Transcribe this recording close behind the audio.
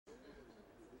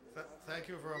Thank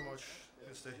you very much,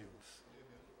 Mr. Hughes.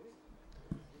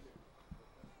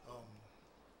 Um,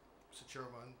 Mr.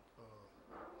 Chairman,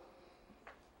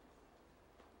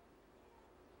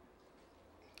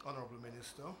 Honorable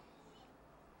Minister,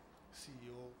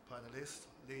 CEO, panelists,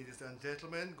 ladies and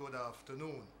gentlemen, good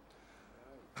afternoon.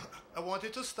 I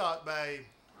wanted to start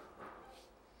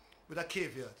with a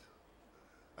caveat,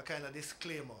 a kind of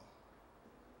disclaimer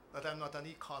that I'm not an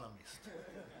economist.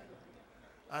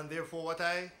 And therefore what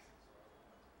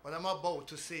I'm about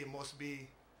to say must be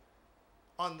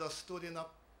understood in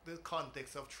the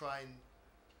context of trying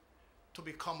to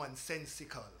be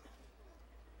commonsensical.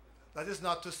 That is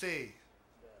not to say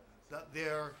that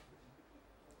there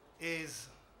is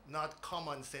not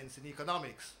common sense in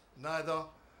economics. Neither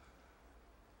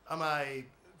am I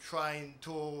trying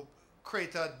to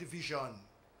create a division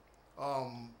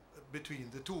between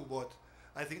the two, but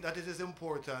I think that it is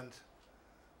important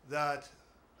that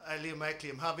I lay my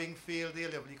claim, having failed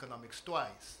A-level economics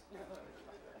twice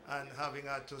and having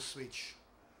had to switch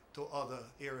to other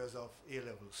areas of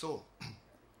A-level. So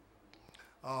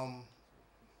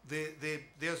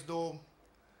there's no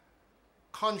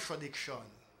contradiction,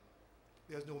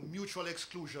 there's no mutual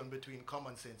exclusion between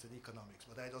common sense and economics,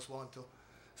 but I just want to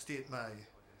state my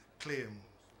claim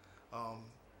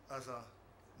as a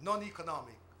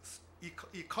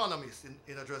economist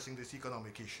in addressing this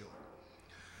economic issue.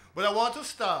 But I want to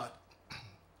start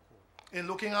in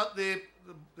looking at the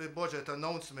budget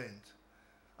announcement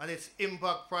and its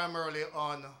impact primarily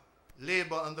on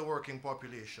labor and the working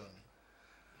population.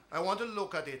 I want to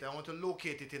look at it, I want to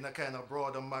locate it in a kind of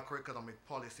broader macroeconomic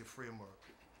policy framework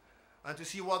and to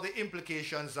see what the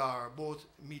implications are, both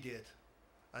immediate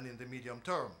and in the medium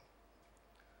term.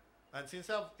 And since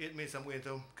I have 8 minutes, I'm going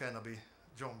to kind of be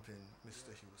jumping, Mr.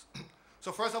 Hughes.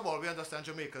 So first of all, we understand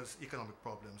Jamaica's economic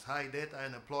problems: high debt, high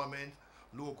unemployment,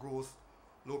 low growth,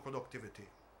 low productivity.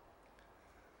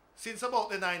 Since about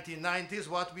the 1990s,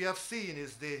 what we have seen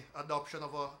is the adoption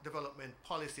of a development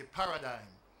policy paradigm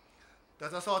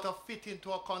that has sort of fit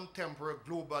into a contemporary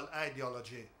global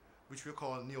ideology, which we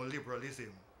call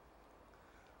neoliberalism.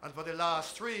 And for the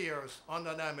last 3 years, under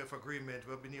an IMF agreement,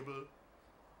 we've been able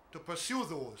to pursue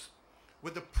those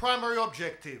with the primary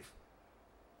objective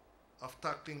of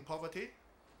tackling poverty,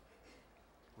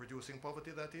 reducing poverty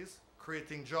that is,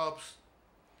 creating jobs,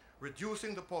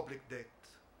 reducing the public debt,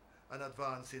 and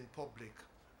advancing public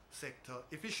sector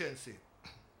efficiency.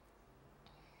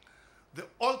 The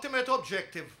ultimate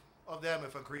objective of the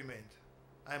IMF agreement,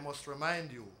 I must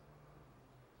remind you,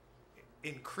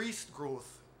 increased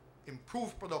growth,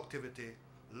 improved productivity,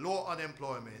 low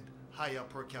unemployment, higher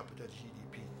per capita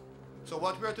GDP. So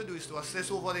what we are to do is to assess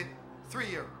over the 3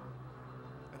 year,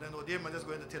 and I know Damon is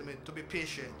going to tell me to be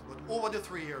patient, but over the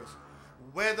 3 years,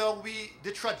 whether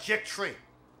the trajectory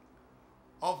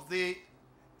of the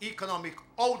economic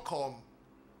outcome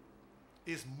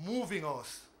is moving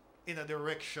us in a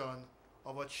direction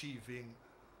of achieving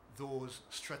those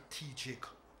strategic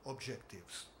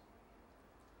objectives.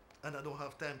 And I don't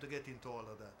have time to get into all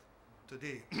of that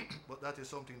today, but that is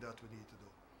something that we need to do.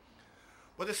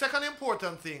 But the second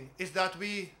important thing is that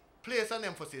we place an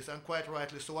emphasis, and quite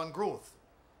rightly so, on growth.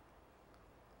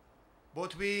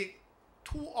 But we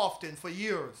too often, for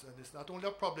years, and it's not only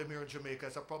a problem here in Jamaica,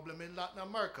 it's a problem in Latin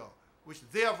America, which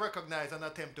they have recognized and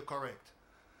attempt to correct,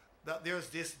 that there's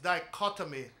this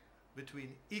dichotomy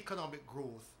between economic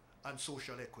growth and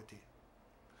social equity.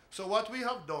 So what we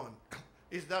have done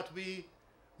is that we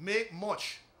make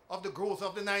much of the growth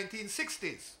of the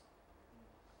 1960s.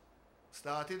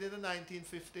 Started in the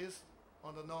 1950s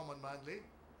under Norman Manley,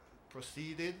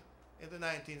 proceeded in the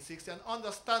 1960s, and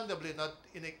understandably not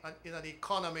in an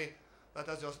economy that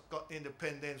has just got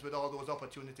independence with all those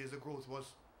opportunities, the growth was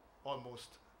almost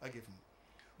a given.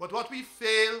 But what we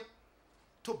fail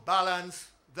to balance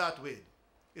that with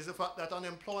is the fact that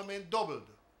unemployment doubled,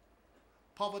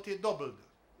 poverty doubled,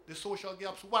 the social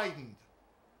gaps widened.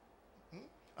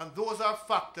 And those are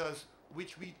factors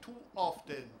which we too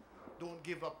often don't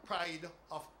give a pride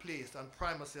of place and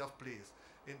primacy of place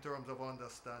in terms of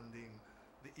understanding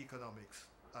the economics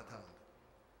at hand.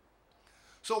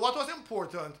 So what was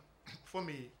important for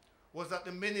me was that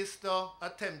the minister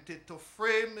attempted to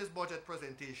frame his budget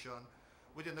presentation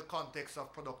within the context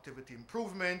of productivity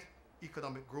improvement,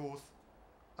 economic growth,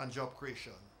 and job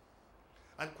creation,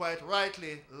 and quite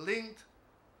rightly linked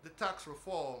the tax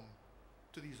reform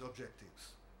to these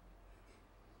objectives.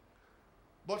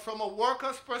 But from a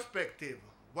worker's perspective,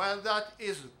 while that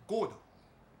is good,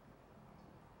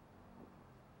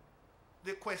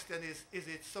 the question is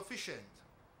it sufficient?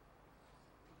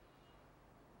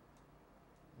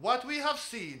 What we have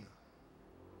seen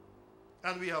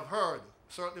and we have heard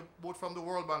certainly both from the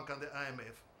World Bank and the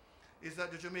IMF, is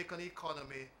that the Jamaican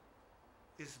economy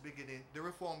is beginning, the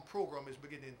reform program is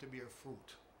beginning to bear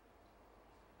fruit.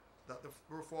 That the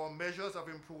reform measures have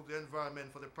improved the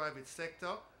environment for the private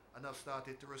sector and have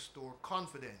started to restore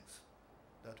confidence.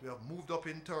 That we have moved up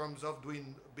in terms of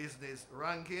doing business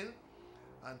ranking,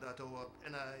 and that our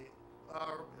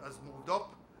NIR has moved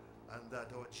up, and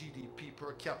that our GDP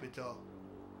per capita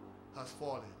has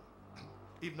fallen.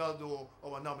 Even though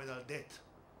our nominal debt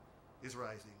is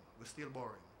rising, we're still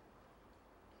borrowing.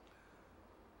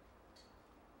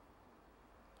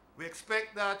 We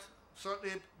expect that,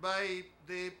 certainly by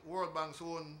the World Bank's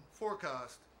own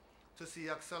forecast, to see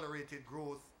accelerated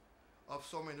growth of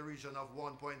somewhere in the region of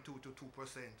 1.2 to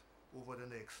 2% over the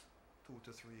next 2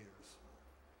 to 3 years.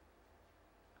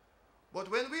 But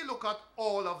when we look at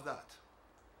all of that,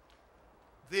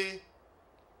 the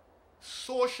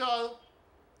social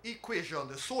equation,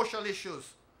 the social issues,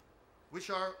 which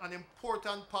are an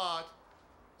important part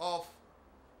of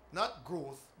not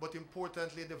growth, but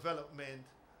importantly development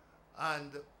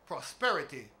and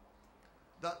prosperity,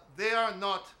 that they are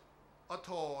not at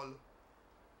all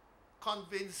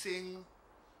convincing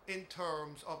in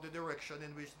terms of the direction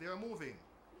in which they are moving.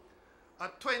 A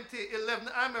 2011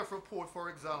 IMF report, for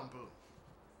example,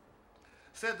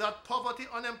 said that poverty,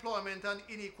 unemployment, and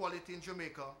inequality in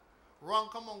Jamaica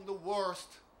rank among the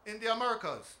worst in the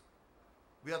Americas.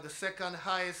 We have the second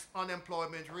highest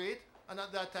unemployment rate, and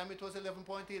at that time it was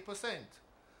 11.8%.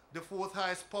 The fourth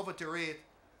highest poverty rate,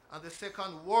 and the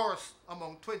second worst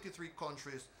among 23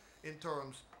 countries in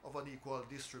terms of unequal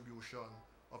distribution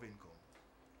of income.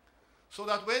 So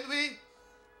that when we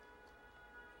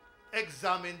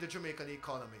examine the Jamaican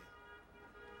economy,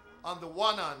 on the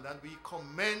one hand, and we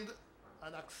commend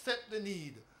and accept the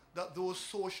need that those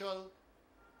social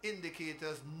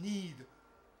indicators need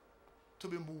to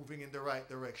be moving in the right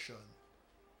direction.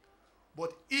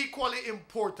 But equally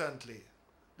importantly,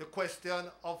 the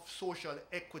question of social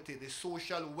equity, the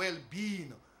social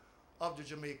well-being of the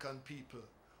Jamaican people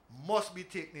must be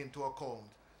taken into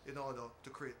account in order to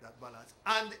create that balance.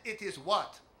 And it is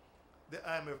what the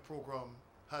IMF program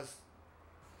has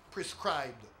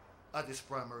prescribed as its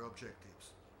primary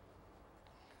objectives.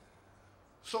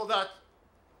 So that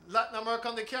Latin America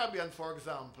and the Caribbean, for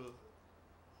example,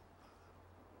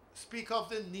 speak of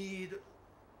the need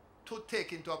to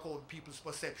take into account people's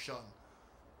perception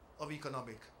of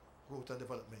economic growth and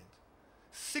development.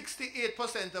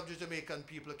 68% of the Jamaican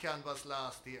people canvassed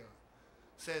last year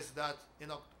says that,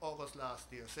 in August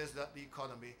last year, says that the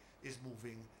economy is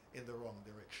moving in the wrong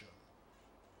direction.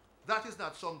 That is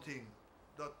not something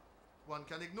that one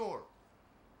can ignore.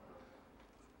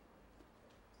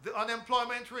 The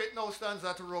unemployment rate now stands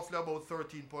at roughly about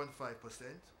 13.5%.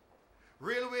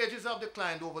 Real wages have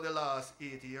declined over the last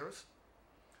 8 years.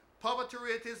 Poverty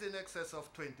rate is in excess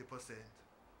of 20%.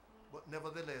 But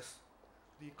nevertheless,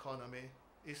 the economy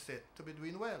is said to be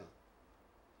doing well.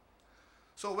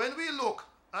 So when we look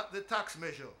at the tax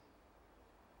measure,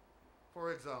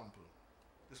 for example,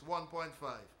 this 1.5,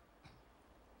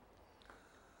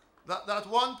 that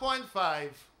 1.5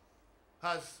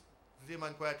 has, the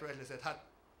man quite rightly said, had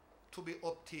to be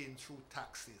obtained through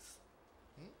taxes.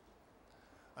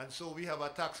 And so we have a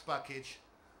tax package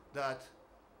that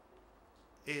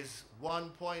is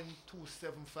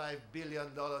 $1.275 billion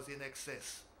in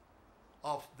excess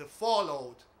of the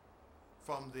fallout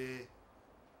from the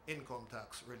income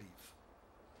tax relief.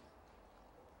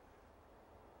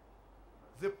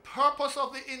 The purpose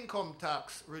of the income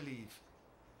tax relief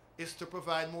is to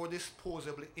provide more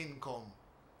disposable income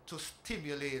to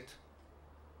stimulate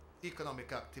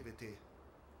economic activity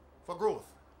for growth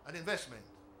and investment.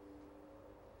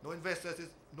 No investor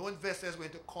is going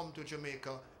to come to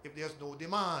Jamaica if there's no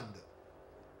demand.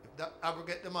 If that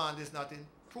aggregate demand is not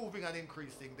improving and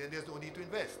increasing, then there's no need to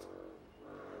invest.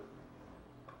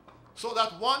 So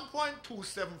that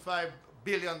 $1.275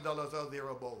 billion or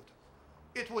thereabout,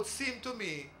 it would seem to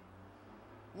me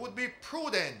would be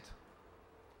prudent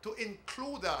to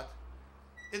include that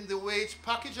in the wage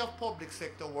package of public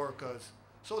sector workers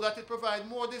so that it provides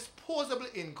more disposable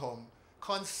income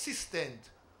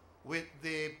consistent with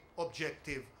the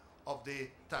objective of the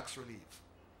tax relief.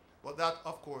 But that,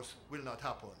 of course, will not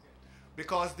happen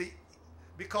because the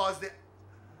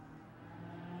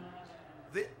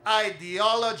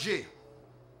ideology,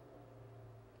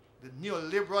 the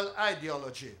neoliberal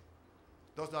ideology,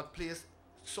 does not place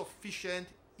sufficient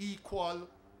equal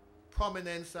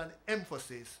prominence and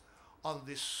emphasis on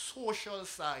the social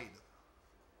side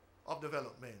of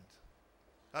development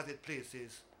as it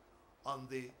places on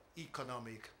the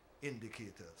economic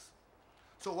indicators.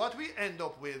 So what we end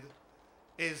up with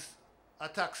is a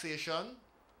taxation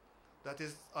that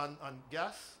is on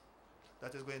gas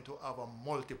that is going to have a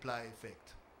multiply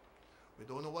effect. We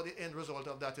don't know what the end result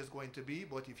of that is going to be,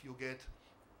 but if you get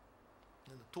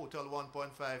total 1.5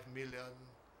 million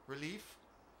relief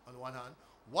on one hand,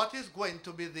 what is going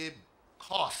to be the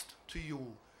cost to you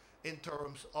in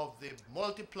terms of the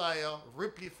multiplier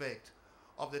ripple effect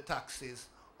of the taxes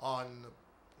on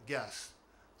gas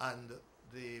and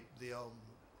the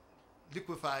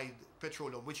liquefied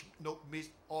petroleum, which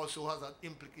also has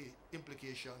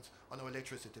implications on our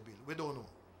electricity bill? We don't know.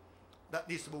 That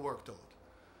needs to be worked out.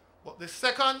 But the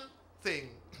second thing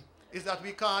is that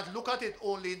we can't look at it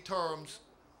only in terms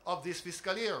of this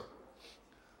fiscal year,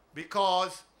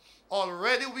 because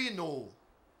already we know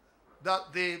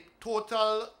that the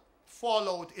total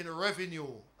fallout in revenue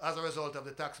as a result of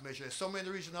the tax measure is somewhere in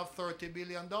the region of $30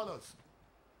 billion.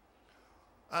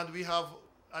 And we have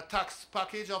a tax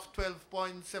package of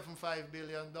 $12.75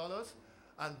 billion.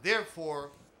 And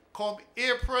therefore, come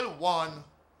April 1,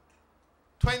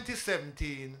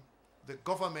 2017, the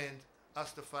government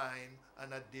has to find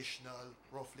an additional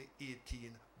roughly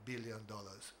 $18 billion.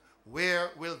 Where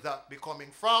will that be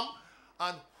coming from?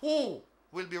 And who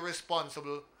will be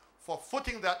responsible for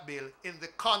footing that bill in the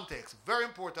context, very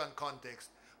important context,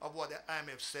 of what the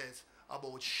IMF says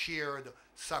about shared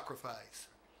sacrifice?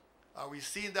 Are we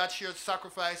seeing that shared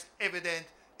sacrifice evident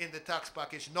in the tax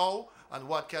package now? And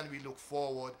what can we look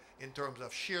forward in terms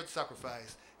of shared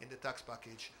sacrifice in the tax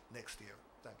package next year?